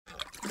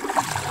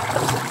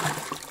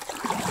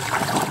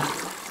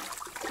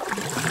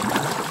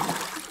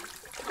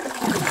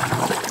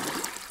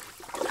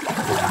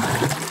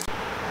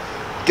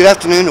Good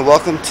afternoon and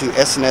welcome to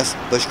S&S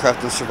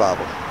Bushcraft and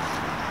Survival.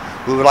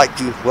 We would like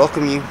to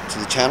welcome you to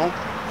the channel.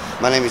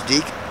 My name is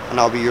Deke and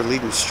I'll be your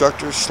lead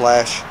instructor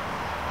slash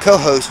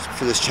co-host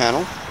for this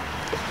channel.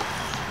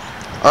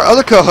 Our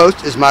other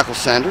co-host is Michael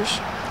Sanders.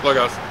 Hello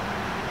guys.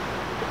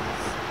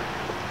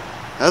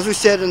 As we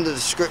said in the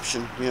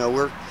description, we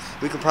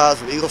comprise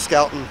of Eagle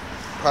Scout and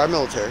prior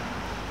military.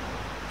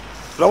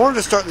 But I wanted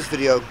to start this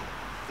video,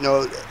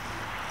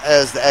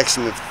 as the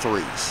axiom of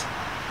threes.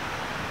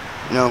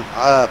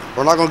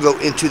 We're not going to go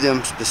into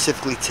them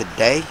specifically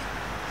today,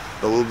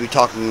 but we'll be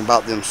talking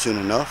about them soon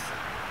enough.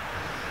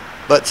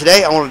 But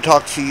today I want to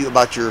talk to you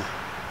about your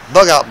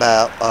bug out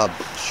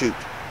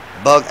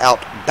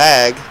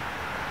bag,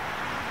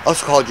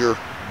 also called your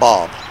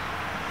bob.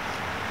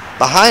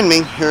 Behind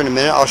me, here in a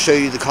minute, I'll show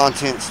you the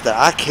contents that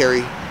I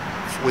carry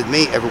with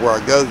me everywhere I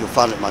go. You'll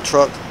find it in my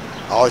truck.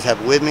 I always have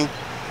it with me.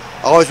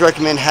 I always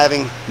recommend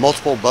having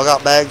multiple bug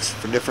out bags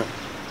for different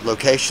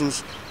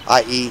locations,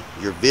 i.e.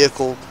 your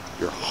vehicle,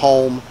 your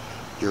home,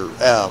 your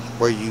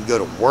where you go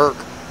to work.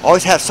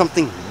 Always have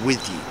something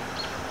with you.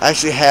 I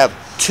actually have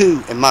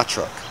two in my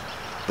truck,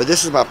 but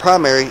this is my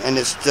primary, and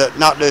it's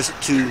not just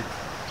to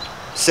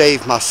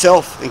save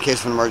myself in case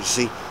of an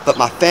emergency, but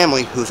my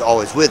family who's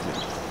always with me.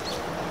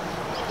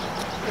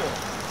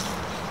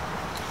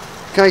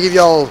 Can I give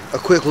y'all a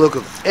quick look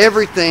of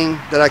everything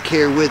that I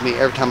carry with me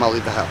every time I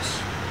leave the house?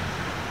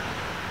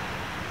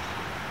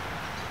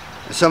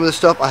 And some of the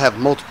stuff I have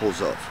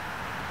multiples of.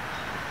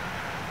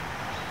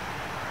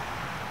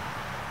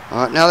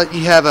 Alright, now that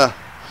you have an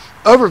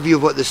overview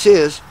of what this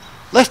is,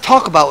 let's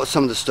talk about what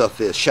some of the stuff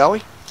is, shall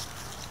we?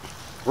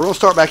 We're going to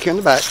start back here in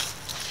the back.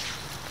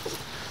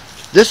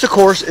 This, of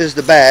course, is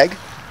the bag.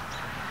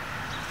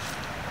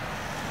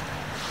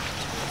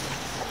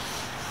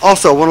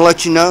 Also, I want to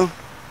let you know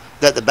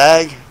that the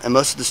bag and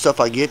most of the stuff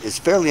I get is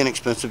fairly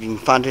inexpensive. You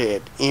can find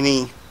it at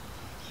any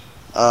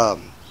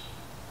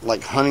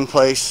like hunting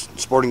place,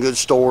 sporting goods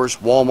stores,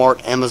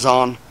 Walmart,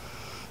 Amazon.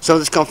 Some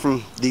of this comes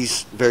from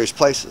these various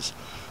places.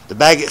 The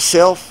bag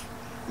itself,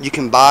 you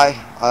can buy,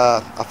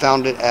 I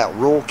found it at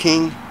Rural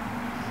King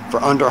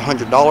for under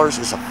 $100.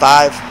 It's a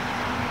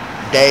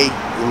 5-day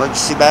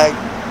emergency bag.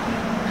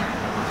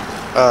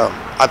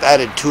 I've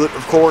added to it,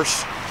 of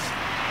course,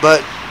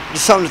 but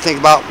just something to think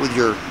about with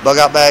your bug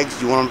out bags.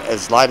 You want them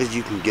as light as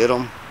you can get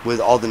them with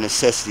all the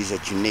necessities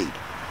that you need.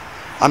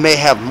 I may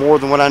have more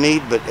than what I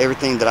need, but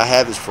everything that I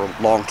have is for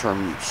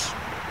long-term use.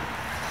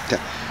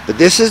 Okay. But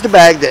this is the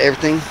bag that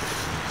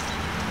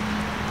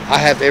I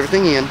have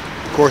everything in.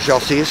 Of course, y'all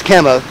see it's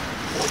camo.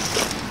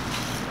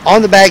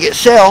 On the bag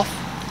itself,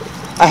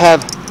 I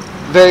have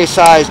various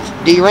sized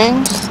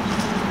D-rings.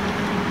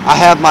 I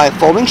have my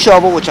folding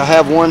shovel, which I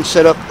have one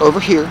set up over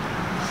here.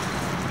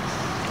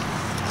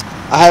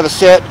 I have a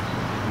set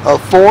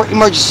of 4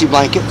 emergency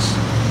blankets.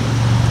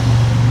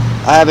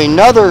 I have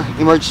another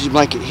emergency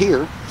blanket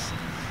here.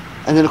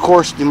 And then, of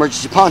course, the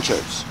emergency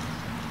ponchos.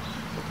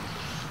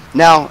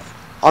 Now,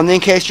 in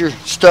case you're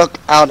stuck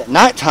out at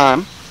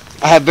nighttime,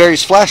 I have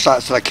various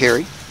flashlights that I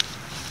carry.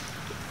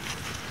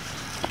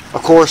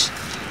 Of course,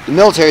 the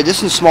military,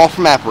 this is small for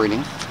map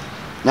reading.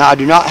 Now, I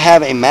do not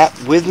have a map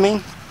with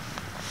me.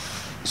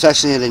 It's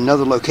actually at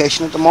another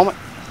location at the moment.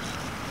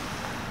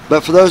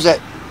 But for those that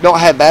don't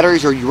have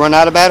batteries or you run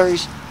out of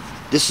batteries,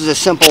 this is a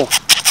simple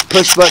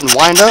push button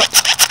wind up.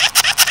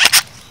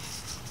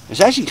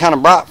 It's actually kind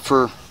of bright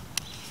for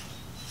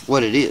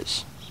what it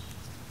is.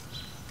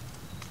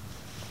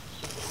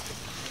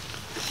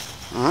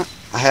 Alright,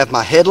 I have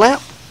my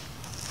headlamp,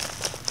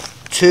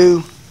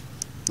 2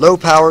 low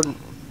powered,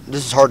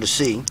 this is hard to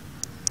see,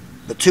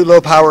 but 2 low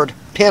powered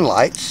pin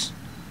lights.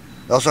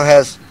 It also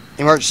has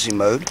emergency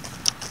mode.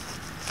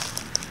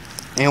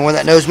 Anyone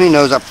that knows me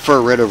knows I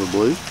prefer red over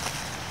blue.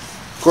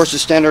 Of course, the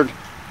standard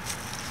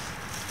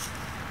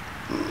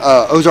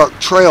Ozark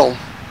Trail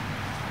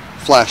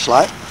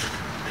flashlight.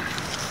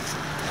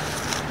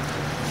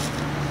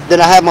 Then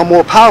I have my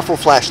more powerful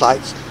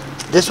flashlights.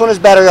 This one is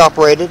battery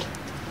operated.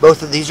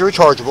 Both of these are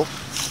rechargeable,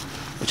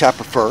 which I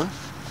prefer.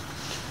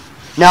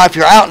 Now, if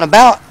you're out and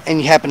about and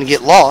you happen to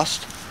get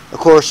lost, of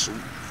course,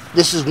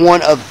 this is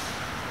one of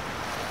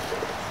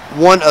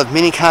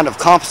many kind of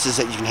compasses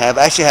that you can have.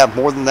 I actually have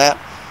more than that.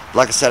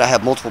 Like I said, I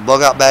have multiple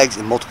bug out bags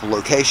in multiple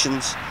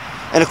locations.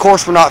 And of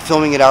course, we're not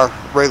filming at our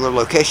regular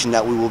location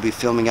that we will be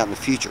filming out in the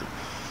future.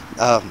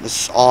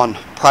 This is on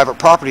private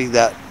property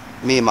that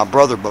me and my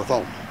brother both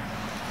own.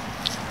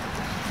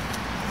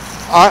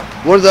 Alright,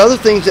 one of the other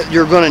things that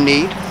you're going to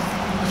need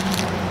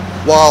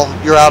while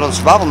you're out on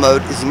survival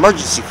mode is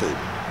emergency food.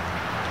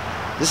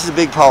 This is a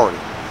big priority.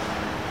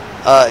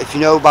 If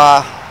you know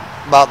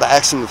about the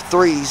axiom of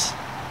threes,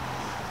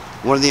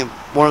 one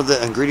of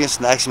the ingredients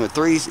in the axiom of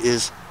threes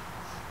is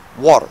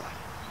water.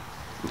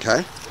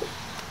 Okay?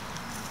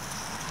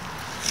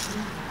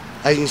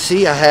 As you can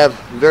see, I have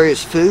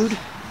various food,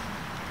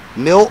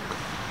 milk.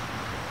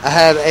 I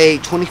have a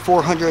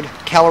 2,400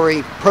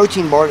 calorie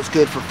protein bar that's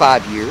good for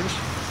 5 years.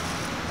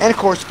 And of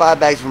course, 5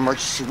 bags of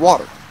emergency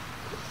water.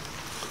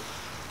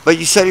 But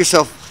you say to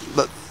yourself,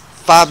 but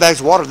 5 bags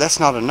of water, that's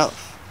not enough.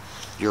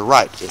 You're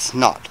right, it's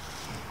not.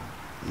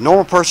 A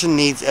normal person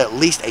needs at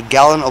least a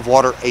gallon of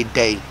water a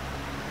day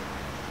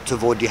to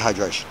avoid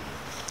dehydration.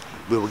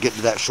 We will get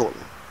to that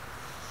shortly.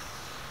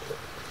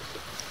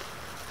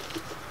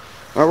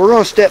 Alright, we're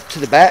going to step to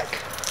the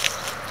back.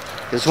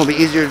 It's going to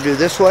be easier to do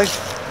this way.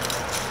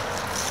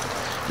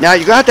 Now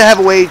you're going to have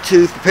a way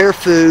to prepare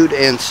food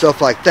and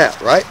stuff like that,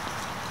 right?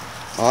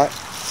 Alright.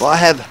 Well, I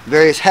have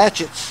various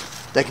hatchets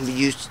that can be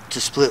used to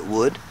split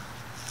wood.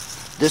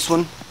 This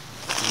one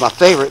is my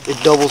favorite.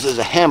 It doubles as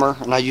a hammer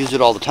and I use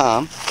it all the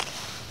time.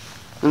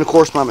 Then of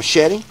course my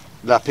machete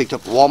that I picked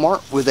up at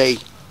Walmart with a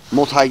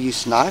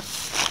multi-use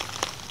knife.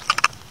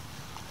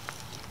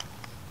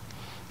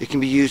 It can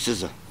be used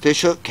as a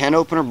fish hook, can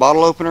opener,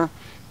 bottle opener.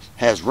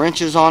 Has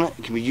wrenches on it.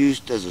 It can be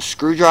used as a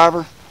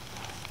screwdriver.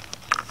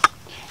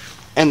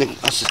 And it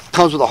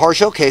comes with a hard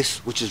shell case,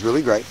 which is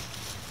really great.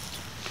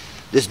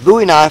 This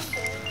Bowie knife,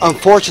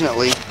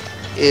 unfortunately,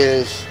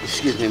 is,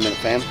 excuse me a minute,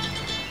 fam.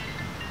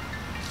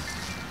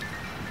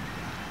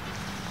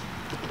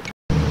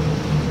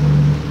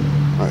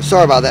 Alright,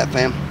 sorry about that,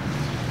 fam.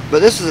 But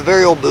this is a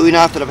very old Bowie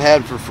knife that I've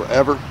had for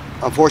forever.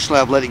 Unfortunately,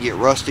 I've let it get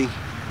rusty.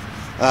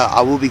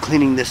 I will be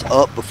cleaning this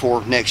up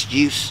before next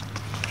use.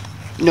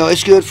 You know,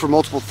 it's good for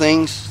multiple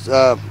things.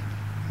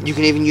 You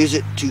can even use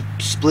it to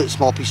split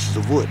small pieces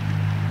of wood.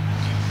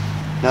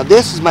 Now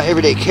this is my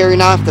everyday carry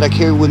knife that I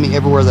carry with me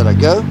everywhere that I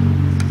go.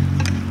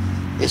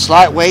 It's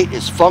lightweight,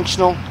 it's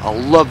functional. I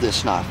love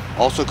this knife.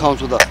 Also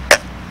comes with a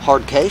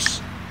hard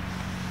case.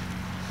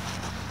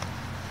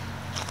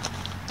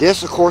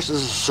 This, of course,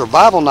 is a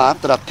survival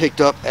knife that I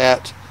picked up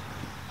at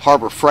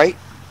Harbor Freight.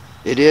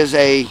 It is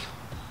a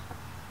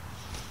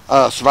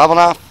survival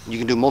knife. You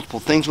can do multiple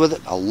things with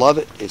it. I love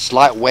it. It's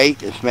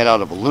lightweight. It's made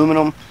out of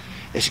aluminum.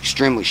 It's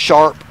extremely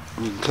sharp.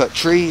 You can cut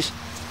trees.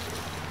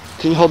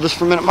 Can you hold this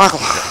for a minute, Michael?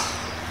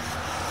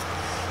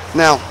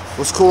 Now,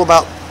 what's cool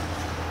about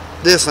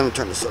this, let me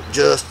turn this up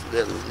just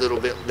a little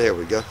bit. There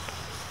we go.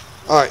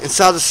 Alright,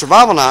 inside the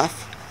survival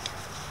knife,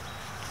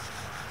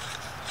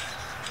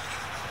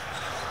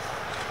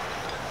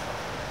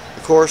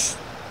 of course,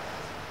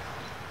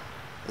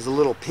 there's a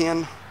little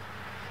pin.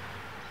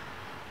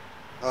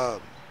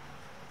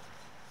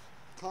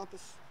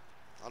 Compass.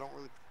 I don't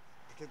really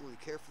particularly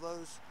care for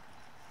those,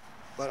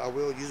 but I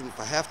will use them if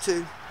I have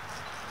to.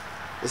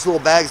 This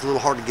little bag is a little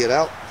hard to get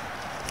out,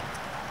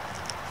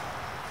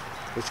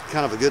 which is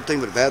kind of a good thing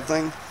but a bad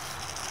thing.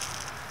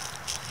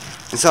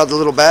 Inside the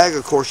little bag,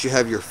 of course, you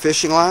have your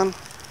fishing line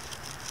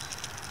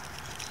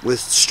with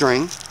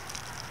string.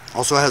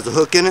 Also has the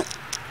hook in it.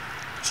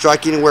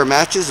 Strike anywhere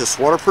matches. It's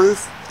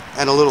waterproof,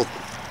 and a little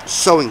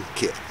sewing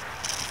kit.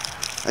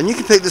 And you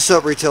can pick this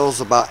up,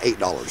 retails about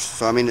 $8.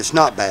 So I mean, it's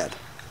not bad.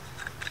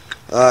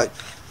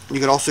 You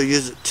can also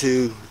use it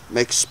to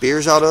make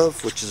spears out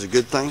of, which is a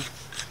good thing,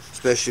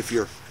 especially if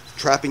you're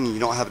trapping and you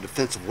don't have a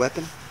defensive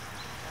weapon.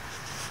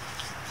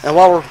 And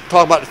while we're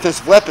talking about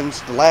defensive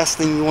weapons, the last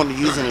thing you want to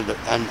use in a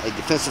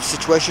defensive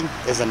situation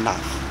is a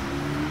knife.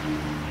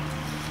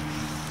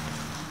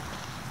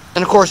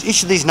 And of course,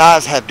 each of these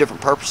knives have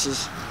different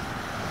purposes.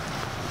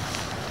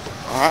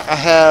 Alright, I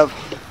have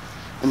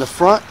in the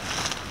front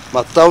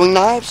my throwing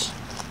knives.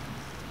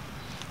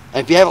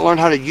 And if you haven't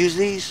learned how to use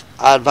these,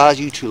 I advise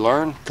you to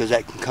learn, because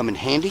that can come in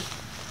handy,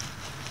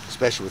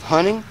 especially with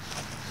hunting.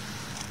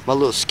 My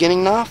little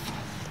skinning knife.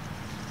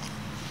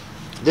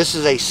 This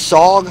is a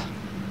SOG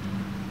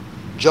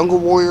Jungle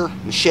Warrior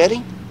machete.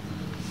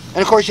 And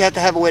of course you have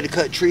to have a way to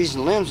cut trees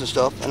and limbs and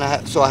stuff,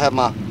 and so I have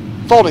my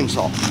folding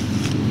saw.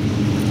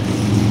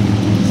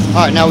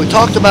 Alright, now we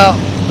talked about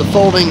the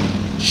folding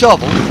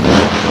shovel.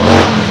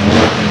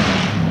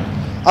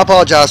 I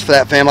apologize for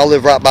that, fam. I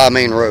live right by a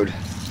main road.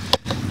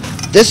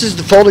 This is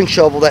the folding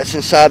shovel that's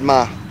inside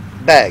my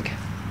bag.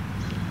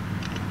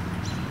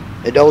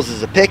 It doubles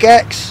as a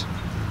pickaxe,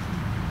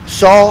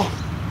 saw,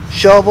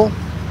 shovel,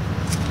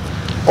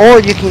 or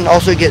you can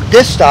also get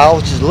this style,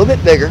 which is a little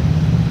bit bigger.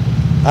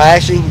 I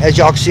actually, as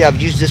y'all can see,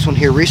 I've used this one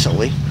here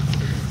recently.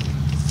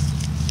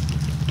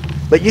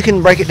 But you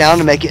can break it down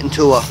to make it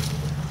into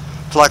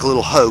like a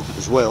little hoe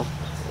as well.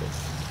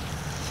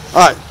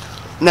 Alright,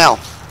 now,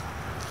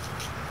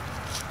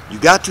 you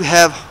got to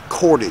have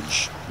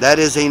cordage. That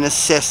is a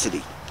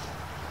necessity.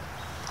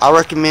 I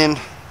recommend,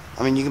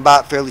 I mean, you can buy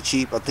it fairly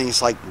cheap. I think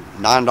it's like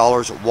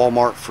 $9 at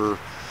Walmart for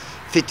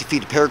 50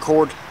 feet of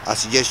paracord. I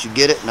suggest you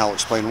get it, and I'll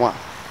explain why.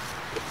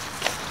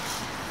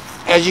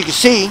 As you can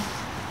see,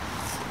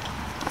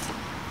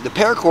 the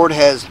paracord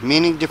has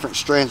many different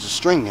strands of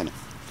string in it.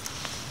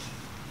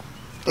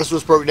 This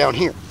was broken down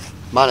here.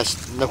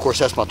 Minus, of course,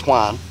 that's my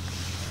twine.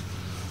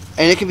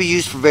 And it can be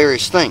used for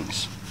various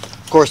things.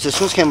 Of course,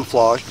 this one's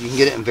camouflaged. You can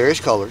get it in various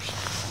colors.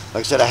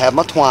 Like I said, I have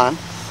my twine.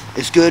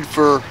 It's good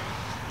for,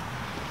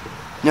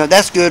 you know,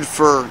 that's good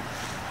for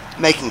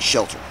making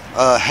shelter,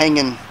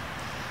 hanging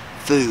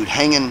food,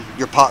 hanging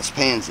your pots,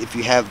 pans if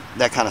you have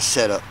that kind of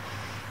setup.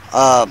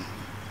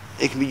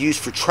 It can be used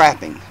for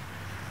trapping.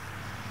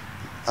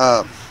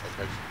 Yeah,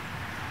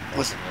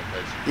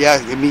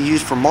 it can be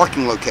used for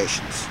marking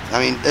locations. I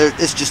mean,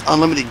 it's just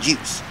unlimited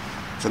use.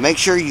 So make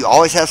sure you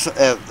always have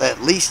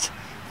at least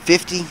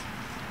 50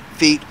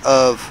 feet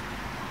of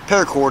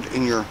paracord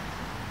in your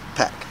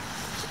pack.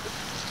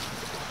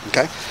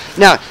 Okay.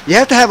 Now you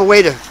have to have a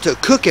way to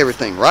cook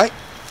everything, right?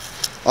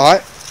 All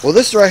right. Well,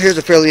 this right here is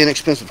a fairly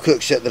inexpensive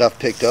cook set that I've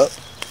picked up.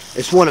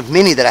 It's one of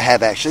many that I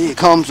have actually. It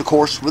comes, of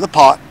course, with a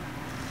pot.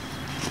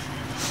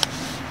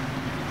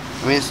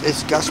 I mean,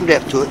 it's got some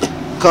depth to it.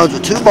 Comes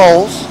with 2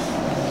 bowls.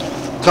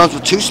 Comes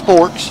with 2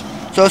 sporks.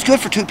 So it's good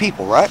for 2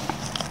 people, right?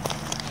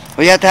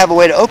 Well, you have to have a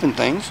way to open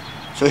things.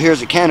 So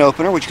here's a can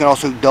opener, which can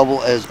also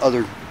double as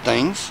other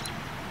things.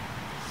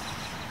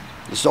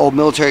 This is old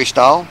military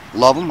style.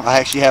 Love them. I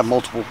actually have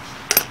multiple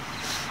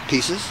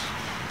pieces.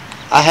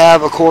 I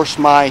have, of course,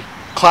 my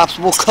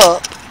collapsible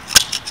cup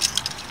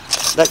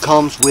that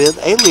comes with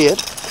a lid.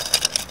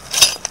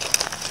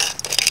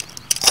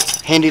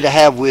 Handy to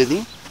have with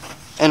you.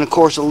 And, of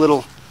course, a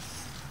little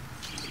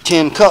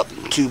tin cup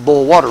to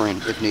boil water in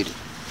if needed.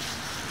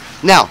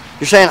 Now,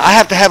 you're saying I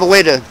have to have a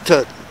way to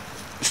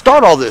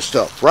start all this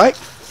stuff, right?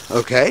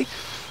 Okay.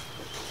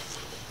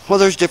 Well,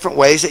 there's different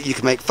ways that you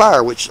can make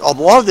fire, which a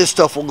lot of this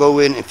stuff will go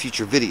in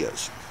future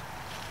videos.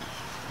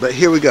 But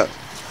here we go.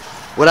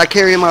 What I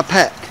carry in my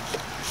pack.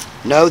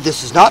 No,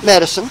 this is not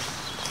medicine.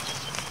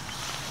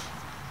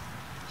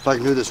 If I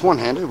can do this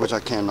one-handed, which I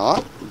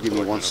cannot. Give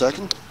me 1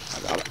 second. I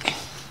got it.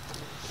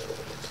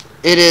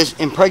 It is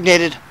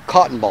impregnated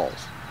cotton balls.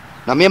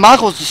 Now, me and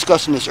Michael was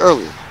discussing this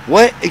earlier.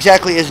 What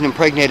exactly is an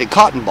impregnated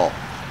cotton ball?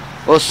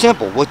 Well, it's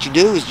simple. What you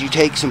do is you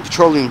take some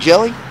petroleum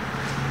jelly,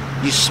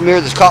 you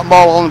smear this cotton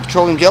ball all in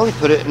petroleum jelly,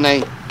 put it in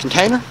a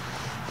container,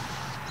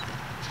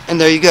 and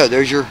there you go.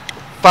 There's your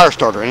fire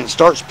starter, and it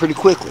starts pretty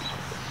quickly.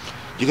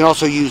 You can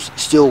also use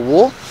steel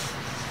wool,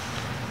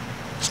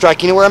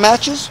 strike anywhere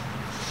matches.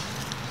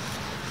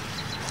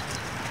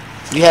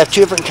 You have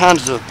 2 different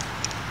kinds of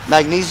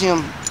magnesium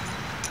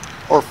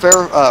or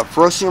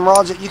ferrocerium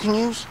rods that you can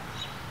use.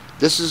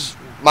 This is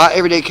my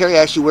everyday carry.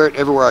 I actually wear it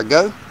everywhere I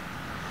go.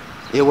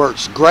 It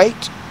works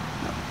great.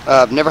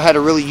 I've never had to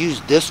really use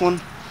this one,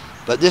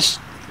 but this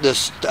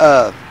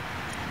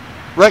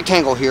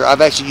rectangle here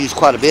I've actually used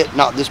quite a bit.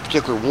 Not this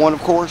particular one,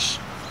 of course,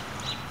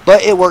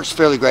 but it works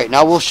fairly great.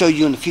 Now we'll show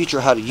you in the future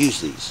how to use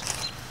these.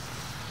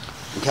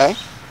 Okay.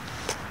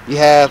 You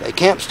have a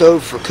camp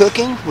stove for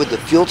cooking with the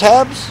fuel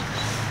tabs.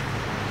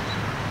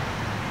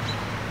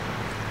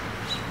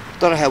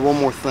 Thought I had one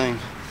more thing.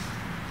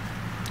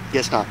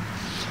 Guess not.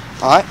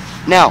 Alright,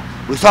 now,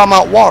 we're talking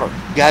about water.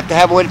 You have to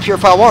have a way to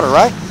purify water,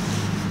 right?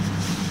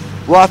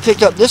 Well, I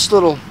picked up this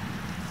little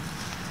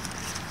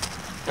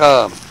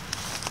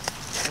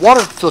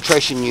water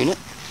filtration unit.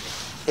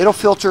 It'll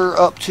filter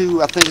up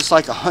to, I think it's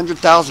like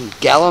 100,000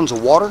 gallons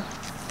of water.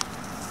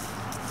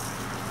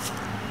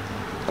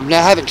 I mean,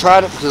 I haven't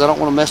tried it because I don't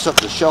want to mess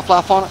up the shelf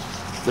life on it,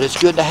 but it's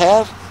good to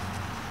have.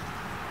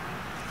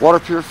 Water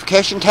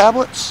purification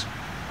tablets.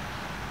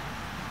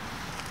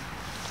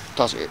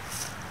 Toss it here.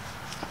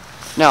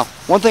 Now,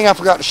 one thing I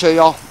forgot to show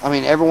y'all, I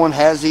mean, everyone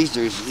has these,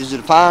 they're easy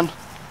to find.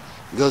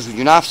 It goes with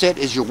your knife set,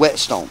 is your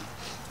whetstone.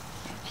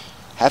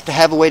 Have to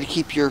have a way to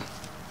keep your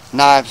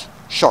knives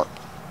sharp.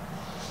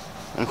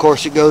 And of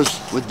course it goes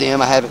with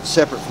them. I have it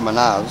separate from my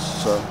knives,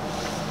 so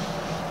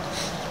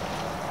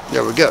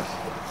there we go.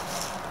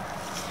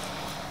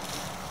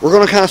 We're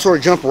going to kind of sort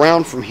of jump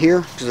around from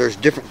here because there's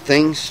different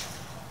things.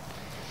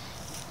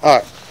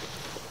 Alright.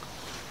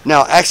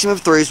 Now, Axiom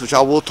of Threes, which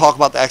I will talk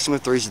about the Axiom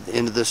of Threes at the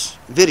end of this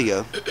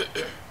video.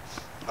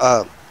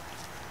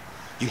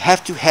 You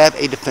have to have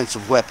a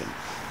defensive weapon.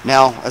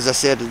 Now, as I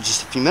said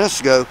just a few minutes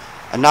ago,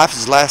 a knife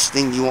is the last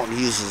thing you want to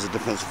use as a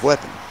defensive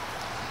weapon.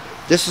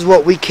 This is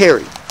what we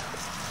carry.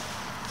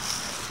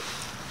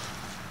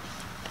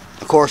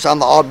 Of course, I'm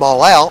the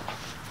oddball out,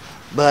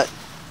 but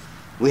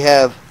we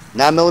have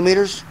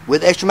 9mm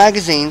with extra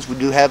magazines. We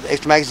do have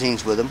extra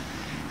magazines with them.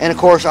 And of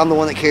course, I'm the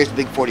one that carries the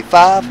big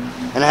 45,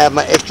 and I have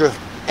my extra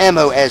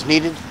ammo as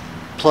needed.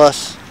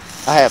 Plus,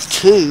 I have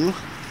 2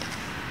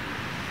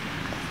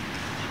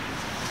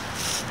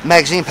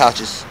 magazine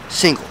pouches,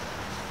 single.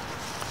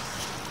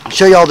 I'll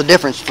show you all the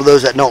difference for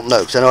those that don't know,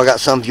 because I know I got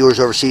some viewers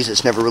overseas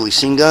that's never really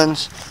seen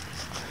guns.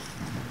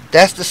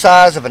 That's the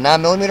size of a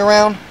 9mm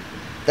round.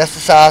 That's the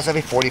size of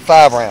a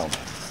 45 round.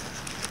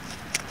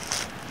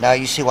 Now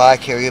you see why I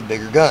carry a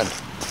bigger gun.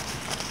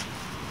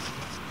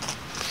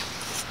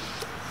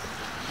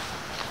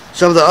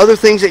 Some of the other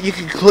things that you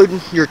can include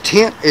in your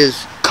tent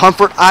is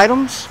comfort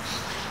items.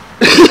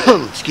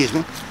 Excuse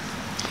me.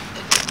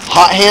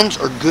 Hot hands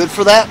are good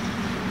for that.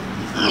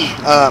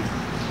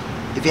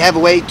 If you have a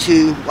way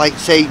to, like,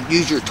 say,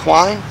 use your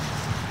twine,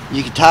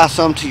 you can tie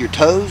some to your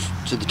toes,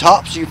 to the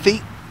tops of your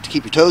feet to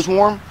keep your toes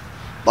warm.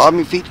 Bottom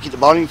of your feet to keep the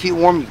bottom of your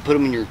feet warm. You can put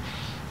them in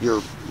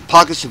your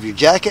pockets of your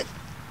jacket.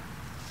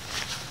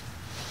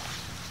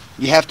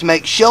 You have to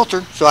make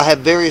shelter, so I have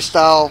various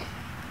style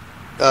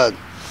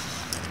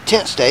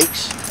tent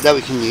stakes that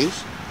we can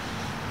use.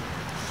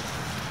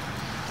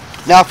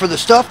 Now, for the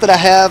stuff that I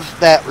have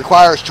that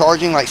requires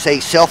charging, like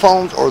say cell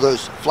phones or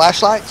those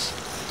flashlights,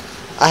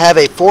 I have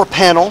a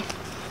 4-panel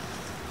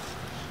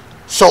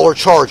solar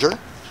charger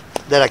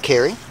that I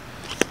carry.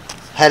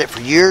 Had it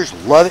for years,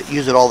 love it,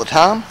 use it all the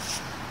time.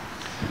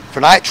 For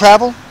night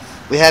travel,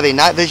 we have a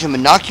night vision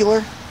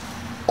binocular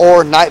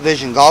or night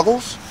vision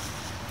goggles,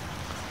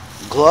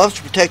 gloves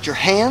to protect your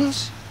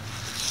hands,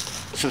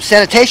 some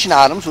sanitation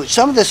items, which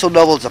some of this will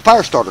double as a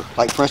fire starter,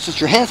 like for instance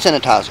your hand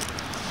sanitizer.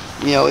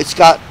 You know, it's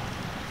got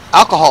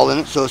alcohol in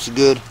it, so it's a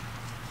good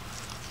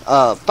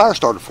fire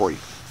starter for you.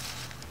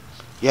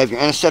 You have your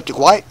antiseptic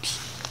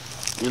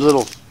wipes, your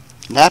little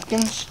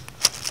napkins.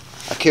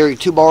 I carry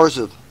 2 bars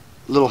of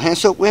little hand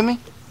soap with me.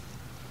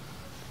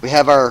 We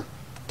have our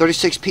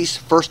 36-piece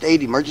first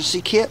aid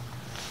emergency kit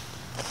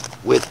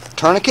with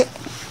tourniquet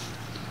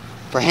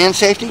for hand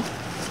safety.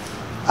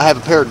 I have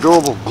a pair of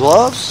durable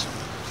gloves.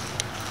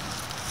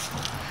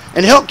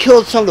 And to help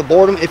kill some of the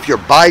boredom if you're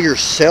by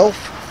yourself,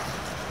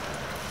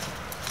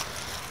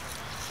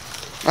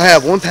 I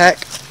have 1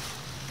 pack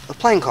of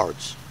playing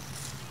cards.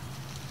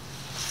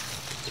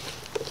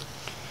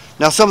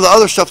 Now some of the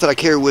other stuff that I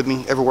carry with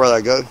me everywhere that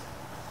I go,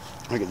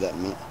 I'll get that in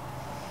a minute,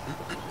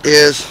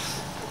 is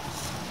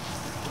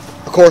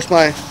of course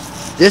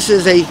this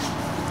is a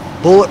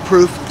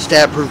bulletproof,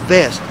 stab-proof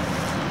vest.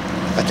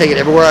 I take it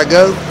everywhere I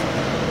go.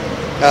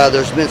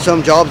 There's been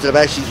some jobs that I've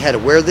actually had to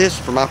wear this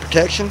for my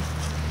protection.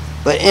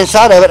 But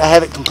inside of it, I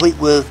have it complete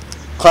with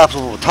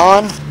collapsible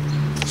baton,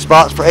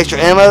 spots for extra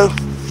ammo.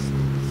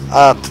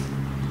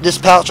 This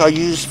pouch I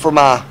use for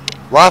my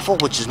rifle,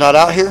 which is not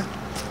out here.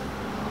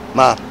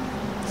 My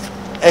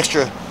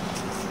extra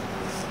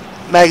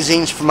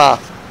magazines for my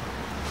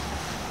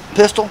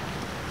pistol,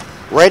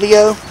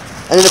 radio,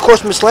 and then of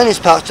course miscellaneous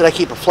pouch that I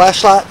keep a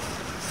flashlight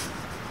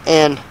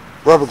and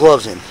rubber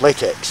gloves in,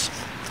 latex.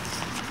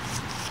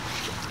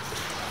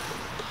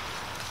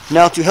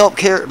 Now to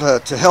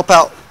help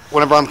out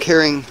whenever I'm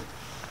carrying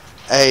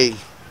a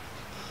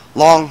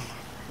long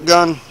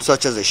gun,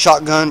 such as a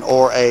shotgun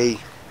or a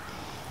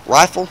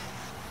rifle,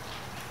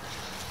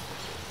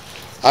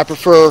 I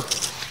prefer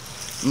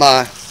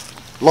my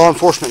law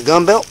enforcement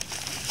gun belt,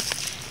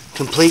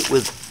 complete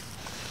with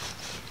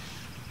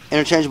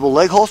interchangeable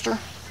leg holster.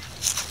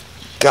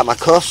 Got my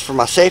cuffs for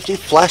my safety,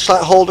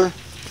 flashlight holder,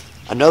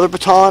 another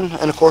baton,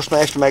 and of course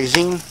my extra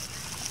magazine,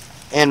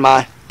 and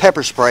my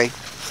pepper spray,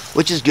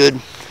 which is good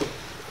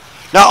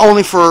not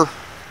only for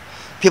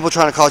people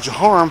trying to cause you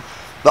harm,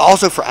 but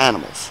also for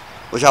animals,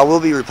 which I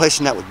will be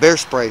replacing that with bear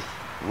spray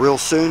real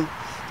soon,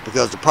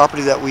 because the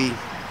property that we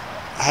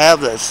have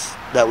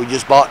that we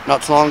just bought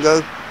not so long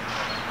ago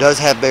does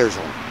have bears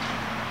on it.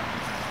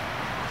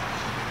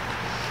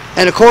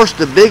 And of course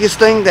the biggest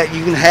thing that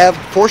you can have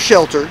for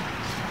shelter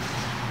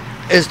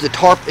is the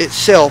tarp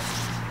itself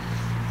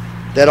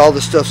that all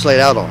this stuff's laid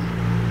out on.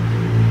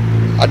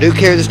 I do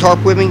carry this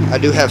tarp with me. I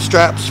do have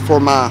straps for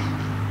my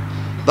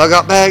bug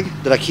out bag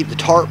that I keep the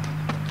tarp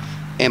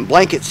and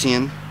blankets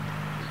in.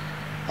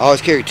 I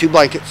always carry 2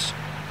 blankets.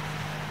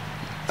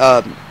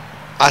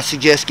 I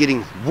suggest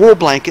getting wool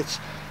blankets,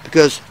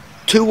 because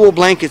 2 wool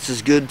blankets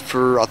is good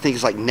for, I think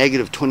it's like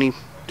negative 20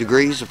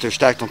 degrees if they're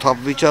stacked on top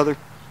of each other.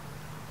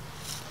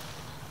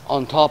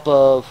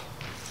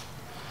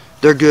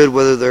 They're good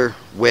whether they're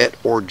wet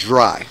or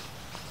dry.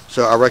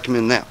 So I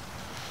recommend that.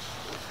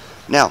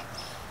 Now,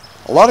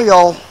 a lot of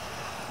y'all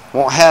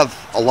won't have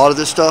a lot of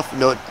this stuff. You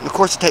know, of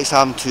course it takes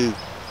time to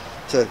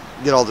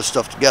get all this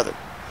stuff together.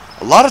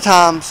 A lot of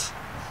times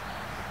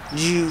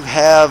you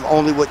have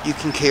only what you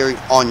can carry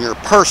on your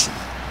person.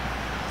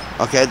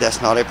 Okay,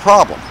 that's not a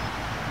problem.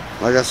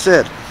 Like I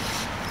said,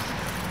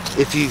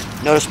 if you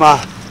notice my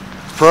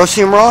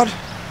ferrocium rod,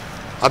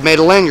 I've made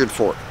a lanyard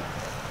for it.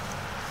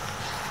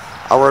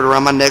 I wear it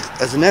around my neck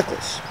as a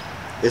necklace.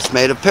 It's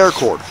made of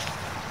paracord.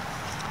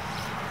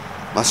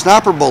 My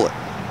sniper bullet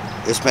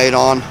is made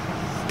on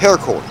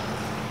paracord.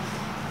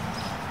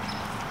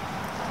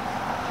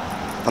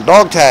 My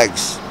dog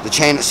tags, the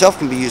chain itself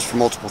can be used for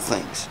multiple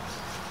things.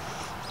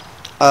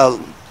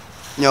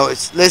 You know,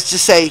 let's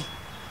just say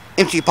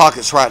empty your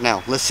pockets right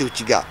now. Let's see what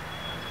you got.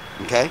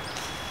 Okay?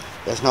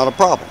 That's not a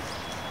problem.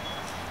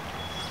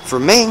 For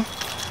me,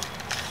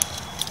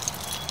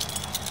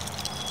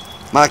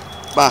 my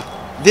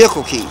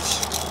vehicle keys.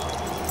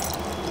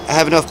 I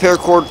have enough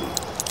paracord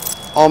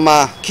on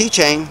my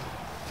keychain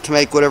to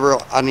make whatever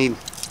I need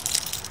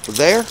for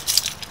there.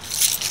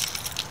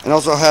 And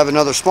also have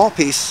another small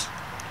piece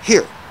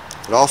here.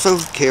 But also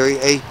carry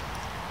a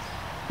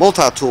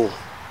multi-tool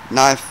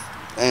knife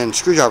and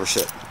screwdriver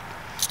set.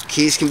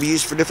 Keys can be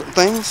used for different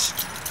things.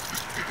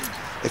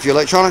 If your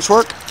electronics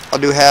work, I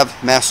do have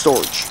mass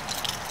storage.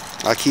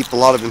 I keep a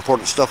lot of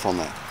important stuff on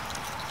that.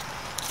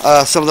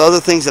 Some of the other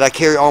things that I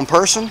carry on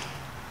person.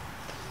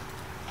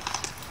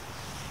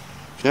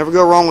 You never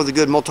go wrong with a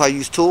good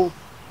multi-use tool.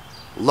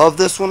 Love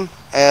this one,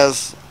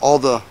 as all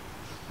the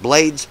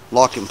blades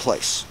lock in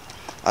place.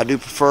 I do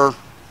prefer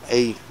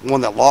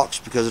one that locks,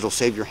 because it'll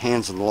save your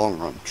hands in the long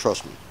run,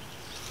 trust me.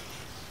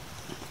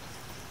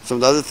 Some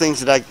of the other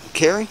things that I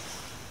carry: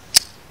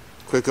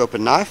 quick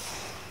open knife.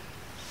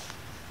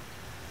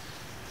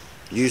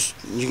 You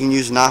can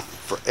use a knife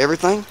for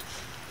everything.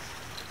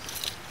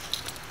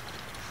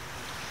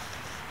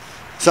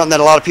 Something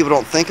that a lot of people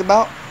don't think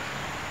about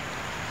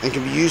and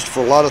can be used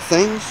for a lot of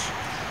things.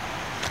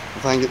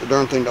 If I can get the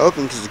darn thing to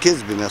open, because the kids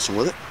have been messing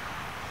with it.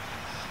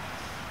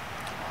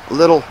 A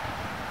little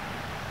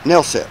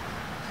nail set.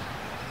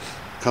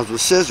 Comes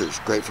with scissors,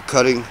 great for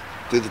cutting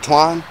through the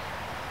twine.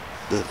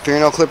 The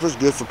fingernail clippers,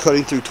 good for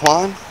cutting through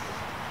twine.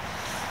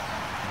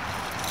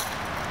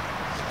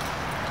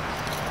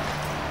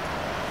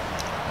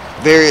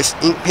 Various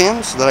ink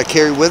pens that I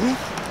carry with me,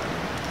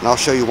 and I'll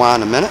show you why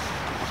in a minute.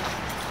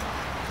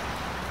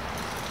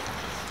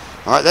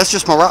 Alright, that's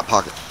just my right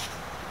pocket.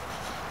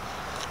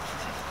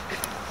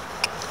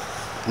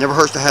 Never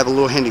hurts to have a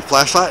little handy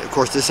flashlight. Of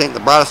course, this ain't the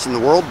brightest in the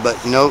world,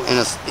 but you know,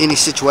 in any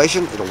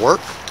situation, it'll work.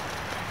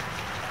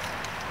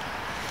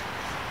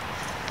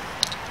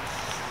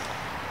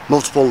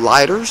 Multiple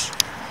lighters.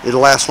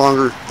 It'll last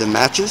longer than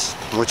matches,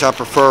 which I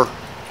prefer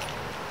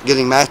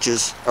getting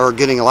matches, or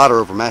getting a lighter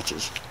over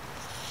matches.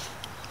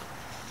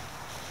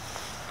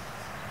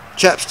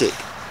 Chapstick.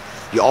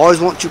 You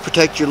always want to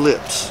protect your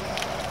lips.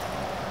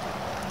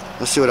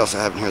 Let's see what else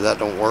I have in here. That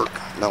don't work.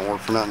 Don't work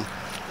for nothing.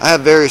 I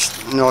have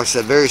various, you know, like I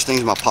said, various things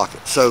in my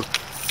pocket. So,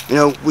 you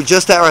know, with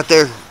just that right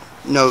there,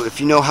 you know, if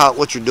you know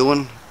what you're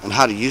doing and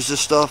how to use this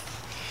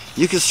stuff,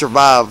 you can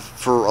survive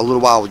for a little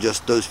while with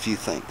just those few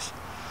things.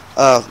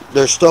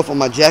 There's stuff on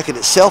my jacket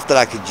itself that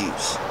I could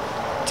use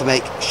to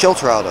make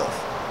shelter out of.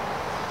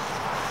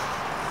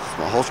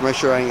 So my holster, make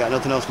sure I ain't got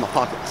nothing else in my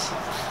pockets.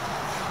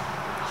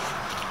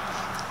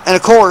 And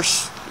of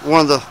course, one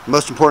of the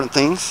most important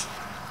things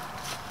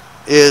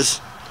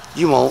is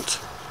you want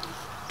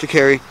to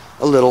carry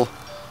a little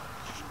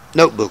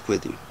notebook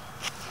with you.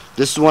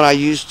 This is one I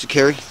use to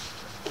carry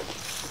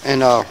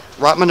and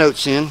write my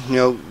notes in, you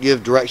know,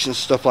 give directions,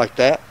 stuff like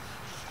that,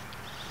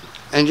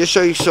 and just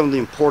show you some of the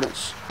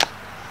importance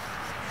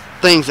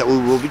things that we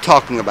will be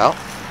talking about.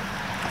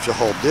 If you'll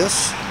hold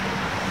this.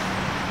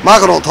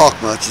 Michael don't talk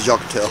much, as y'all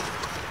can tell.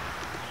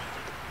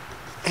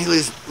 He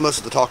leaves most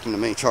of the talking to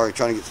me. Sorry,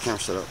 trying to get the camera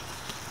set up.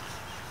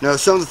 Now,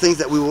 some of the things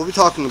that we will be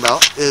talking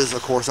about is,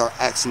 of course, our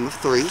axiom of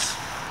threes.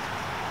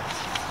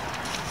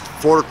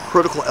 4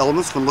 critical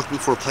elements when looking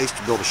for a place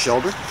to build a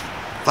shelter.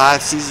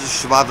 5 C's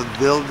of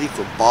survivability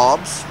for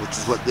bobs, which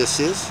is what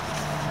this is.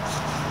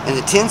 And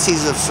the 10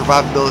 C's of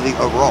survivability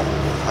overall.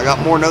 I got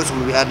more notes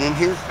we'll be adding in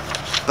here.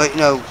 But, you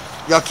know,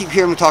 y'all keep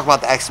hearing me talk about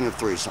the axiom of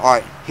threes.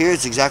 Alright,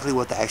 here's exactly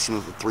what the axiom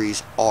of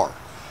threes are.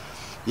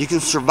 You can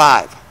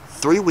survive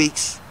 3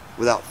 weeks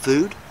without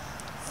food,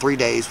 3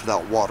 days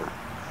without water.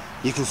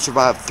 You can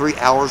survive 3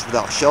 hours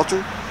without shelter.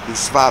 You can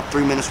survive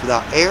 3 minutes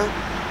without air.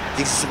 You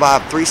can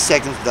survive 3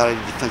 seconds without any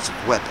defensive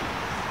weapon.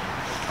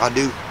 I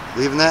do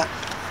believe in that.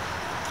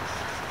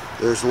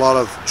 There's a lot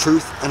of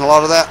truth in a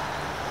lot of that.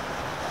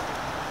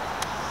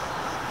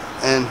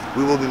 And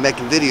we will be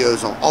making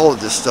videos on all of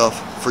this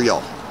stuff for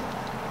y'all.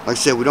 Like I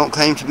said, we don't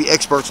claim to be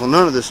experts on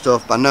none of this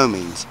stuff by no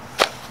means.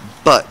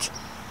 But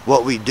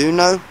what we do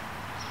know,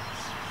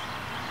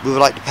 we would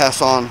like to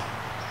pass on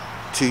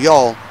to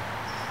y'all.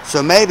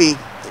 So maybe,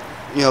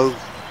 you know,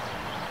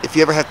 if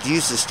you ever have to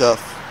use this stuff,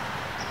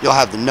 you'll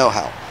have the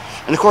know-how.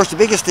 And of course, the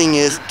biggest thing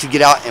is to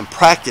get out and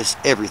practice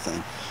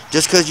everything.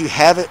 Just because you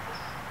have it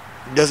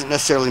doesn't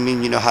necessarily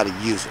mean you know how to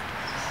use it.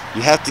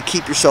 You have to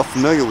keep yourself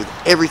familiar with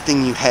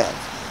everything you have.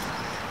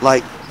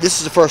 Like, this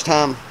is the first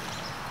time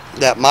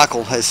that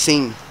Michael has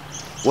seen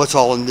what's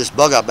all in this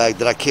bug-out bag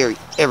that I carry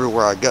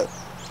everywhere I go.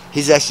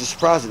 He's actually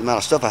surprised at the amount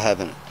of stuff I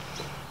have in it.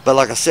 But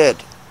like I said,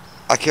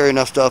 I carry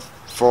enough stuff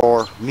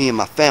for me and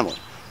my family.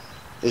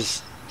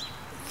 Is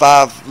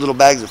 5 little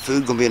bags of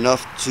food going to be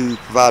enough to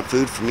provide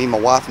food for me, my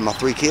wife, and my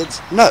 3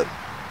 kids? No.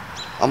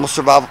 I'm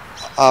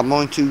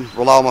going to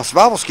rely on my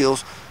survival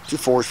skills to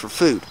forage for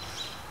food,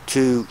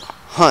 to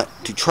hunt,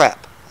 to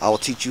trap. I will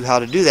teach you how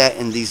to do that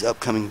in these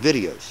upcoming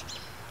videos.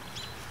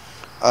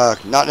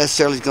 Not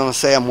necessarily going to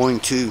say I'm going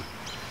to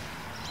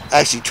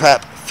actually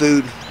trap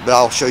food, but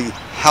I'll show you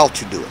how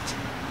to do it.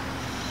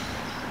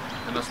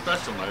 And a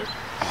special note,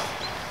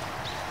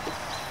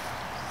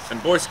 in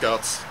Boy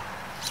Scouts,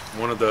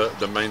 one of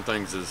the main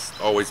things is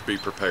always be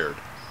prepared.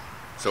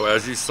 So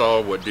as you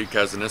saw what Deke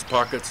has in his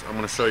pockets, I'm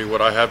going to show you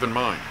what I have in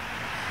mine.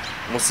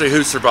 And we'll see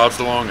who survives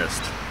the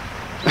longest.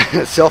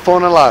 Cell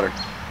phone and lighter.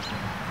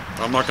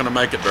 I'm not going to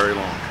make it very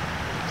long.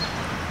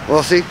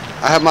 Well, see,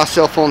 I have my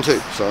cell phone too,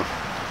 so.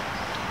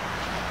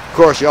 Of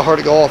course, y'all heard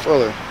it go off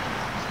earlier.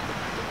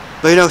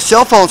 But you know,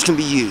 cell phones can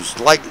be used.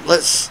 Like,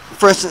 let's,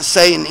 for instance,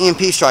 say an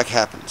EMP strike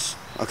happens,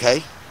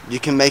 okay? You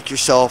can make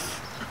yourself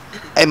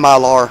a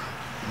Mylar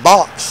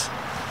box,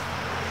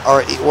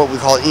 or what we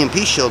call an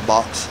EMP shield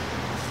box,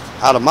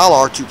 out of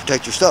Mylar to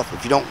protect your stuff.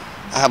 If you don't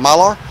have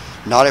Mylar,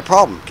 not a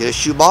problem. Get a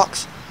shoe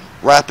box,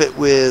 wrap it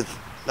with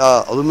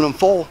aluminum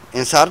foil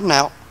inside and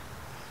out,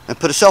 and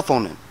put a cell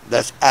phone in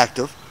that's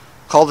active.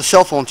 Call the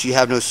cell phone till you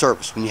have no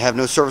service. When you have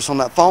no service on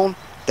that phone,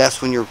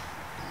 that's when your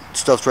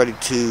stuff's ready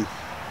to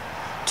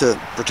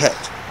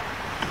protect.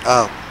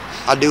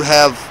 I do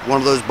have one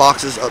of those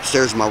boxes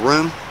upstairs in my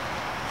room.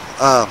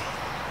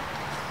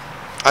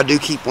 I do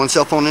keep one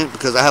cell phone in it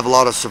because I have a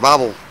lot of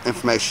survival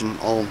information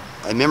on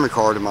a memory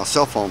card in my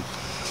cell phone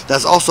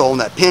that's also on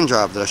that pen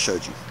drive that I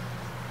showed you.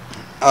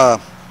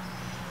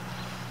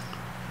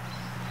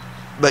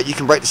 but you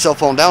can break the cell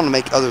phone down to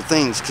make other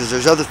things, because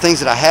there's other things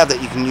that I have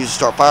that you can use to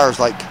start fires.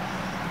 Like,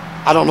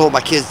 I don't know what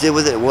my kids did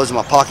with it. It was in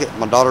my pocket.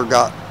 My daughter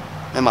got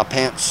in my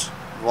pants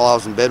while I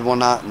was in bed one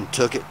night and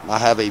took it. I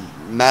have a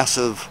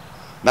massive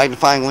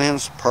magnifying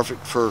lens,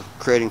 perfect for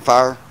creating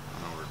fire.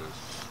 I know where it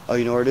is. Oh,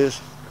 you know where it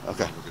is?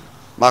 Okay.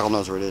 Michael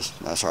knows where it is.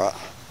 That's all right.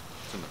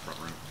 It's in the front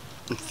room.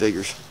 It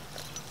figures.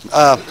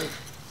 Well,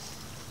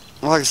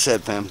 like I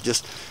said, fam,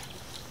 just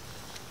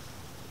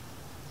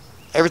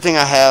everything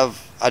I have,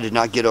 I did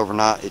not get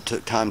overnight. It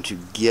took time to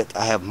get.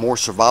 I have more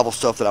survival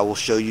stuff that I will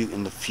show you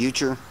in the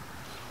future.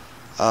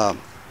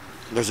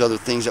 There's other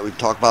things that we've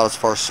talked about as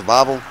far as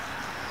survival.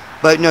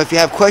 But, you know, if you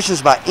have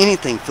questions about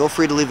anything, feel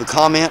free to leave a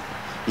comment.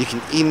 You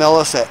can email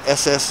us at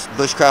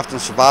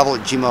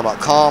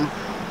ssbushcraftingsurvival@gmail.com.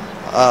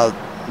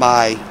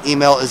 My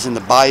email is in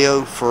the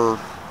bio for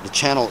the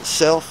channel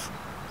itself.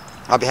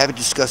 I'll be happy to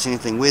discuss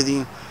anything with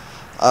you.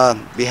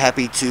 Be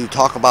happy to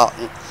talk about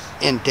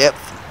in depth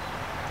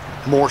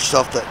more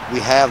stuff that we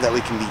have that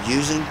we can be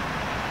using.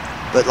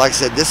 But like I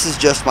said, this is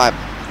just my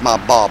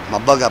bob, my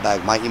bug out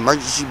bag, my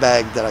emergency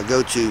bag that I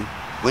go to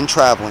when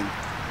traveling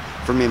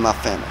for me and my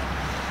family.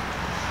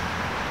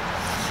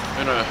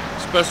 And a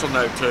special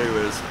note too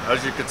is,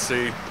 as you can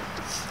see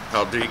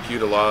how Deke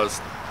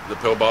utilized the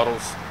pill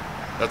bottles,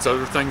 that's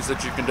other things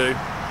that you can do.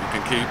 You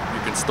can keep,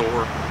 you can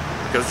store,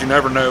 because you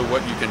never know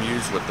what you can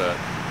use with that.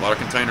 A lot of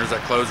containers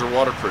that close are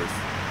waterproof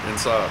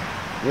inside.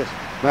 Yes.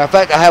 Matter of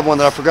fact, I have one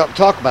that I forgot to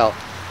talk about.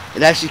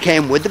 It actually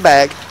came with the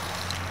bag.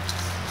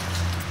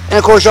 And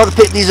of course, y'all can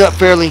pick these up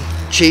fairly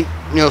cheap.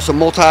 You know, some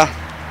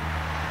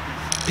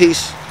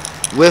multi-piece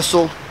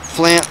whistle,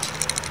 flint,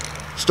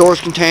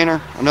 storage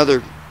container,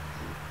 another,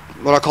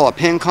 what I call a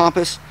pin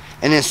compass,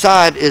 and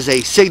inside is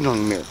a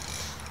signaling mirror.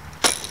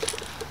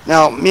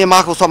 Now, me and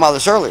Michael was talking about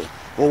this earlier.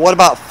 Well, what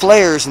about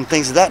flares and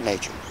things of that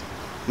nature?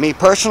 Me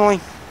personally,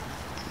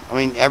 I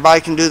mean,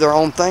 everybody can do their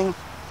own thing.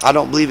 I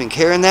don't believe in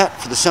carrying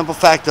that, for the simple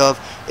fact of,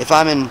 if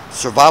I'm in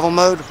survival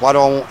mode, why do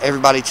I want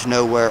everybody to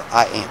know where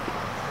I am?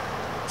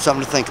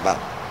 Something to think about.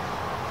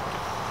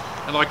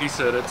 And like he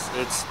said,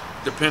 it's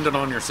dependent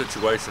on your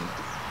situation.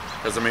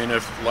 Because I mean,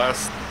 if the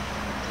last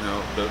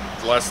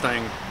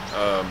thing,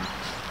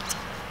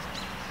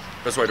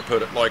 best way to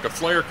put it, like a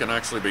flare can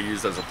actually be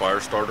used as a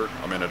fire starter.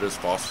 I mean, it is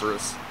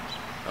phosphorus,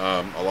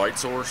 a light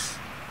source.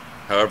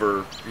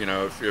 However, you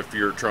know, if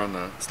you're trying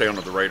to stay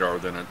under the radar,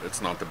 then it's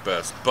not the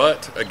best.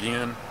 But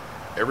again,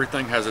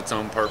 everything has its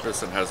own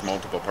purpose and has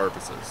multiple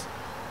purposes.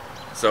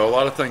 So a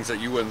lot of things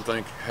that you wouldn't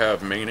think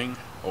have meaning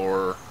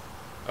or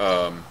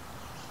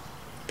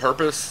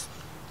purpose,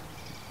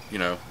 you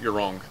know, you're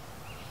wrong.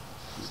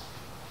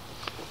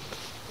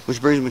 Which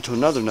brings me to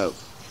another note.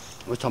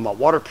 We're talking about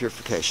water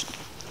purification.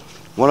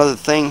 One other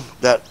thing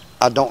that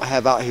I don't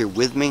have out here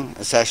with me,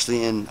 it's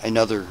actually in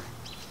another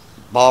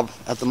bob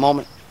at the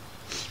moment,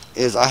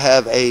 is I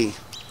have a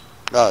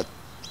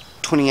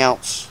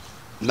 20-ounce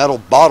metal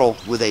bottle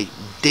with a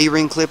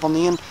D-ring clip on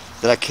the end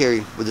that I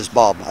carry with this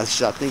bob. I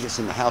think it's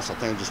in the house. I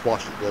think I just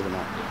washed it the other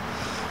night.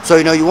 So,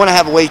 you know, you want to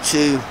have a way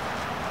to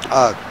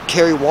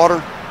carry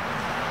water,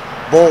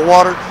 boil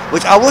water,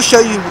 which I will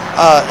show you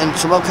in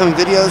some upcoming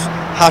videos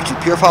how to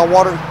purify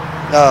water.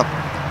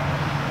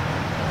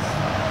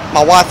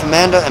 My wife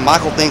Amanda and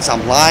Michael thinks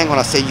I'm lying when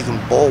I say you can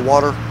boil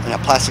water in a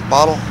plastic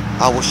bottle.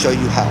 I will show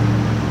you how.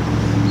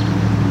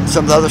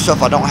 Some of the other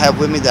stuff I don't have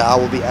with me that I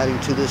will be adding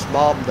to this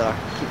bob that I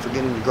keep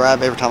forgetting to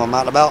grab every time I'm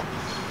out and about.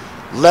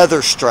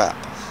 Leather strap.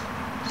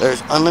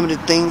 There's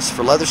unlimited things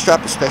for leather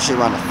strap, especially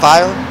around a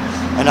fire.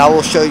 And I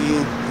will show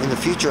you in the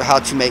future how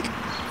to make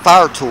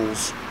fire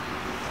tools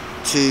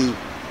to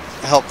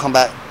help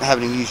combat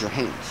having to use your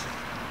hands.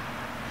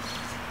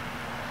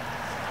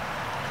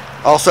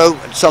 Also,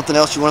 something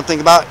else you want to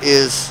think about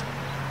is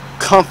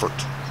comfort.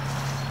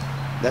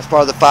 That's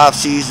part of the 5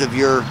 C's of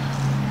your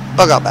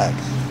bug out bag.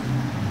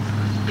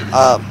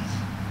 As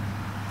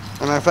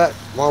a matter of fact,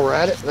 while we're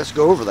at it, let's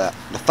go over that.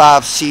 The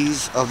 5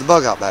 C's of the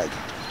bug out bag.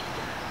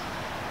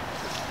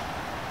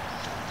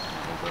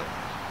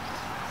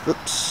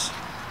 Oops.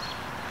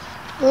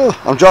 Oh,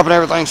 I'm dropping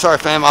everything. Sorry,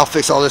 fam. I'll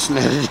fix all this in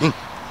editing.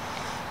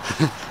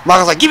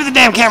 Michael's like, give me the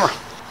damn camera.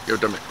 Go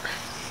dumb it.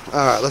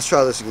 Alright, let's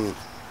try this again.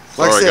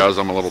 Like Sorry, guys,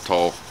 I'm a little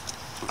tall.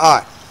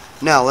 Alright.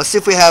 Now, let's see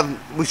if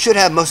we should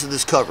have most of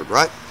this covered,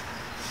 right?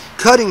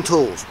 Cutting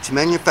tools to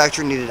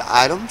manufacture needed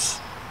items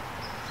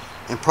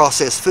and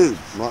process food.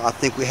 Well, I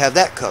think we have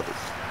that covered.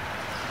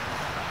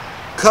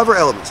 Cover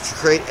elements to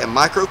create a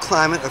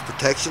microclimate of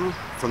protection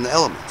from the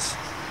elements.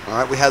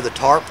 Alright, we have the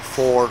tarp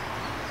for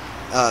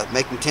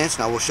making tents,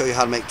 and I will show you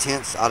how to make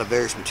tents out of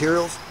various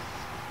materials.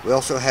 We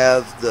also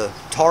have the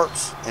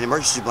tarps and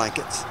emergency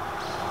blankets.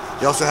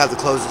 You also have the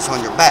clothes that's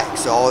on your back,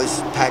 so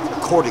always pack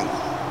accordingly.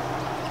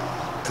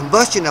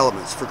 Combustion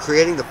elements for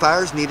creating the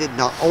fires needed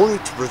not only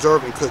to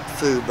preserve and cook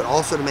food, but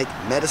also to make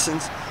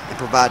medicines and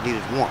provide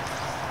needed warmth.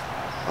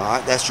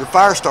 Alright, that's your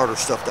fire starter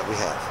stuff that we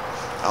have.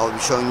 I will be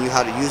showing you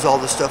how to use all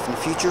this stuff in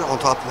the future, on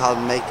top of how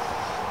to make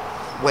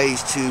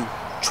ways to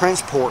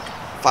transport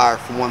fire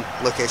from one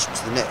location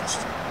to the next.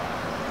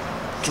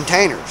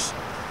 Containers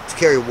to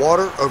carry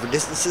water over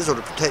distances or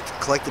to protect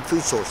collected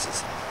food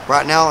sources.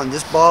 Right now in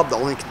this bob, the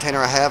only container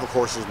I have, of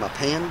course, is my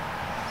pan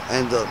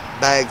and the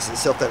bags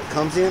itself that it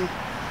comes in.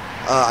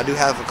 I do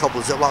have a couple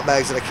of Ziploc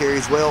bags that I carry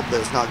as well, but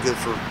it's not good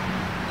for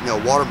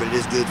water, but it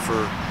is good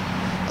for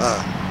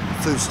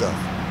food stuff.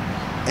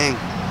 And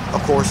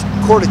of course,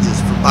 cordages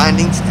for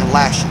bindings and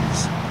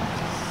lashings.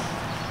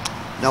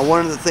 Now,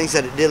 one of the things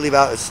that it did leave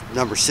out is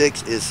number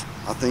 6 is,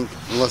 I think,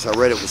 unless I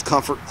read it, was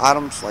comfort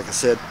items. Like I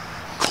said,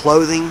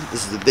 clothing.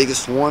 This is the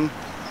biggest one.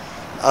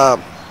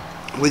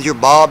 With your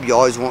bob, you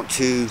always want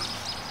to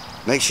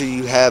make sure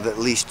you have at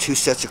least 2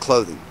 sets of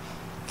clothing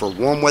for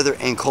warm weather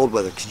and cold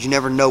weather, because you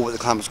never know what the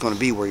climate's going to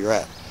be where you're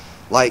at.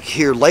 Like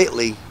here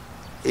lately,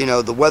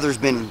 the weather's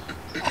been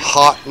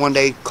hot one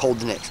day, cold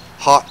the next.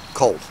 Hot,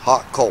 cold,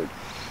 hot, cold.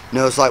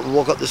 It's like we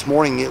woke up this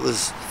morning, it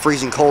was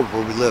freezing cold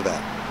where we live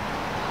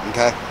at.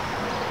 Okay?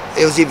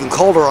 It was even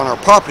colder on our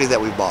property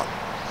that we bought.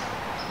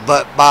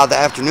 But by the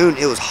afternoon,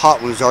 it was hot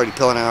when we was already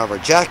peeling out of our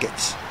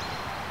jackets.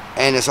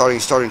 And it's already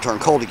starting to turn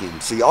cold again.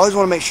 So you always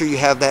want to make sure you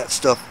have that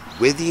stuff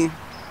with you.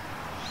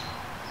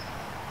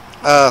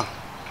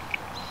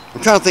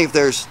 I'm trying to think if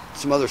there's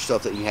some other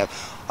stuff that you have.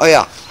 Oh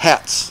yeah,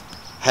 hats.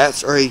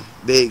 Hats are a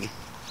big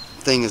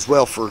thing as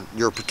well for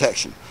your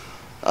protection.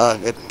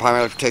 It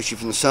primarily protects you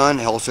from the sun.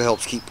 It also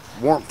helps keep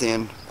warmth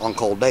in on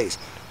cold days.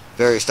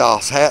 Various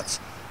styles of hats.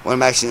 When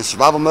I'm actually in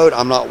survival mode,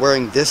 I'm not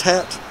wearing this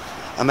hat.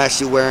 I'm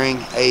actually wearing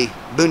a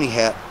boonie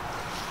hat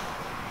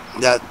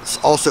that's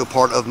also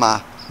part of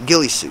my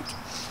ghillie suit.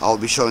 I'll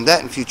be showing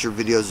that in future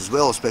videos as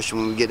well, especially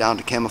when we get down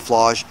to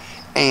camouflage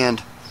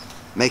and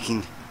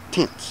making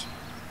tents.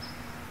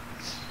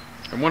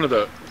 And one of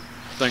the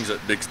things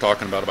that Dick's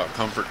talking about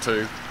comfort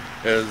too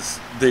is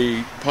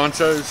the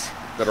ponchos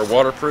that are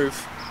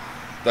waterproof.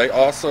 They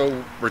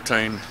also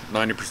retain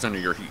 90%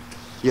 of your heat.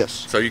 Yes.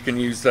 So you can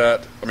use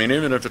that. I mean,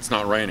 even if it's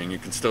not raining, you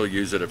can still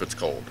use it if it's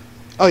cold.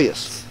 Oh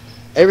yes.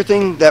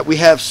 Everything that we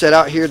have set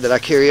out here that I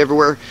carry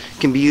everywhere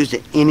can be used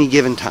at any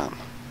given time.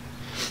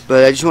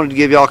 But I just wanted to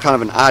give y'all kind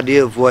of an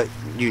idea of what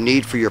you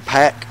need for your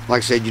pack. Like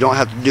I said, you don't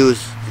have to do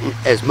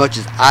as much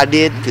as I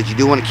did, because you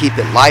do want to keep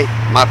it light.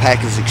 My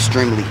pack is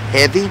extremely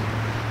heavy,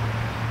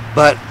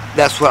 but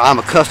that's what I'm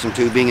accustomed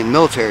to being in the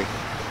military.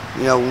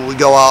 When we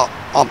go out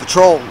on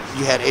patrol,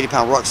 you had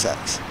 80-pound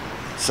rucksacks.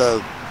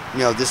 So,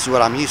 this is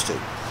what I'm used to.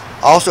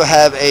 I also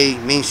have a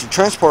means to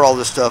transport all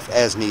this stuff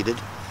as needed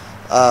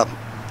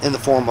in the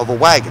form of a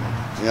wagon.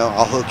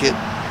 I'll hook it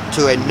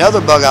to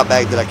another bug out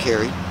bag that I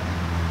carry.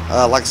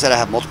 Like I said, I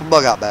have multiple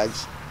bug out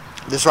bags.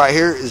 This right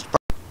here is...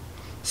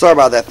 Sorry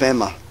about that, fam.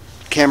 My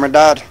camera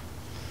died.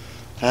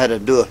 I had to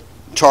do a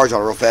charge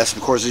on it real fast.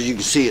 And of course, as you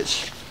can see,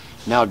 it's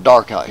now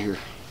dark out here.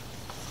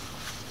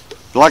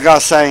 But like I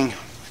was saying,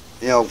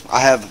 I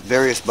have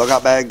various bug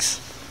out bags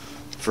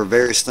for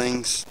various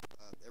things.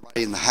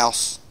 Everybody in the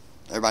house,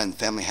 everybody in the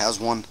family has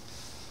one.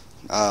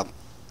 My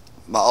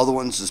other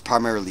ones is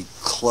primarily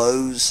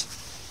clothes.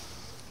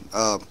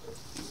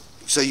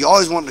 So you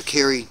always want to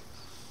carry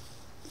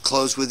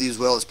clothes with you as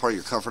well as part of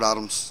your comfort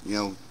items.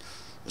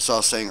 As I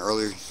was saying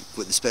earlier,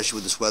 especially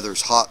with this weather,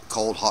 it's hot,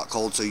 cold,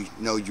 so you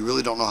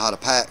really don't know how to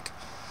pack.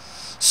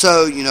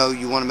 So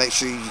you want to make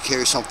sure you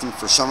carry something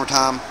for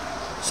summertime,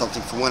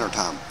 something for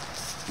wintertime.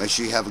 Make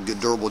sure you have a good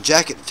durable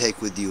jacket to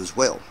take with you as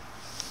well.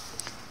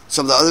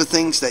 Some of the other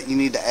things that you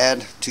need to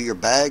add to your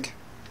bag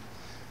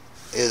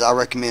is I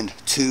recommend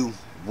 2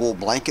 wool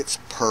blankets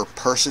per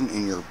person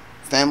in your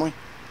family,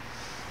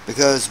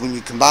 because when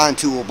you combine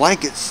 2 wool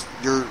blankets,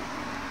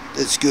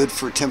 it's good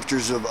for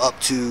temperatures of up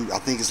to, I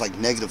think it's like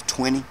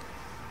 -20.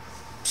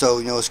 So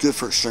it's good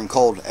for extreme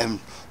cold. And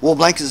wool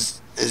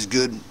blankets is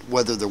good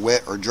whether they're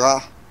wet or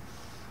dry.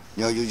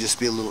 You'll just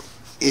be a little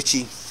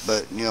itchy,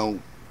 but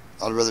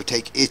I'd rather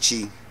take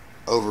itchy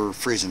over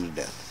freezing to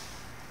death.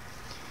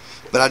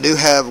 But I do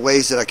have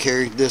ways that I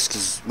carry this,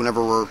 because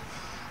whenever we're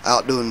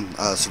out doing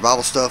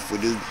survival stuff, we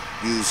do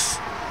use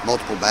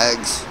multiple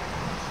bags.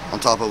 On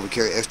top of it, we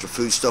carry extra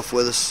food stuff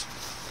with us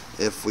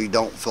if we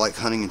don't feel like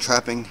hunting and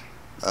trapping.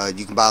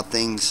 You can buy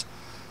things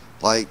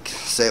like,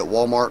 say at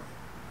Walmart.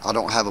 I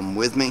don't have them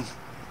with me.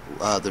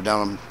 They're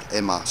down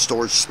in my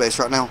storage space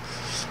right now.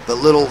 But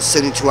little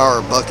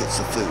 72-hour buckets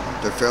of food.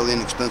 They're fairly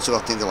inexpensive. I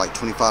think they're like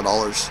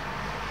 $25.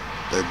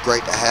 They're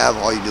great to have.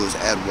 All you do is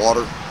add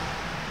water.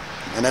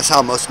 And that's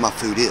how most of my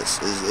food is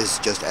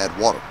just add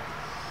water.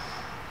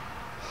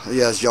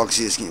 Yeah, as y'all can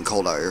see, it's getting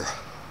cold out here.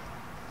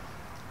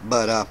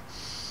 But I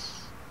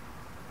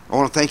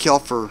want to thank y'all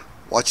for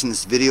watching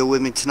this video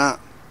with me tonight.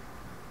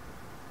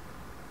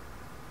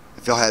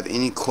 If y'all have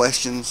any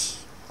questions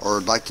or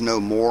would like to know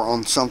more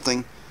on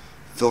something,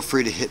 feel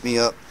free to hit me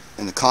up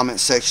in the comment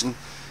section.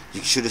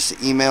 You can shoot us an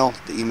email.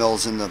 The email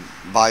is in the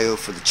bio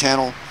for the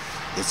channel.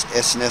 It's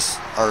it's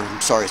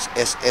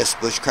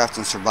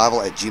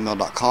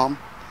ssbushcraftingsurvival@gmail.com.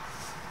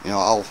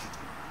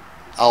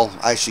 I'll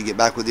actually get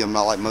back with you. I'm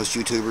not like most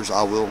YouTubers.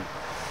 I will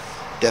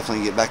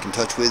definitely get back in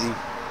touch with you.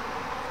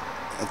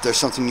 If there's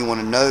something you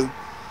want to know,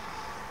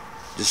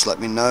 just let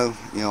me know.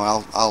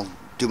 I'll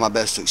do my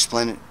best to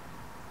explain it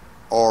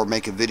or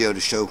make a video to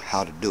show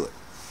how to do it.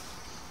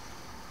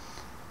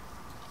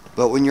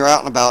 But when you're out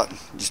and about,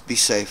 just be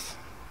safe.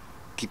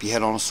 Keep your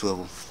head on a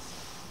swivel.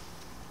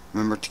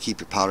 Remember to keep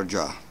your powder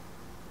dry.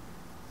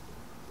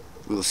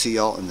 We will see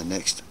y'all in the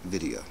next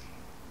video.